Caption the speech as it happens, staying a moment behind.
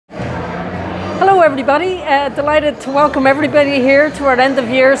Hello everybody, delighted to welcome everybody here to our end of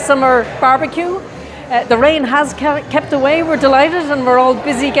year summer barbecue. The rain has kept away, we're delighted, and we're all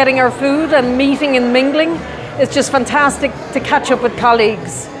busy getting our food and meeting and mingling. It's just fantastic to catch up with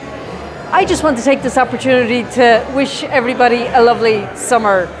colleagues. I just want to take this opportunity to wish everybody a lovely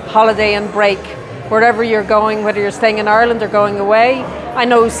summer holiday and break, wherever you're going, whether you're staying in Ireland or going away. I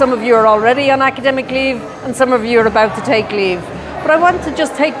know some of you are already on academic leave and some of you are about to take leave. But I want to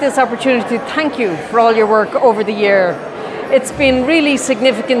just take this opportunity to thank you for all your work over the year. It's been a really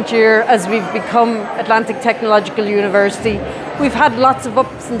significant year as we've become Atlantic Technological University. We've had lots of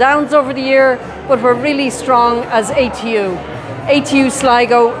ups and downs over the year, but we're really strong as ATU. ATU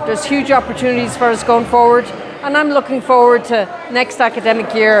Sligo, there's huge opportunities for us going forward, and I'm looking forward to next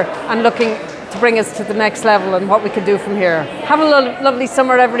academic year and looking to bring us to the next level and what we can do from here. Have a lovely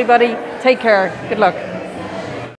summer, everybody. Take care. Good luck.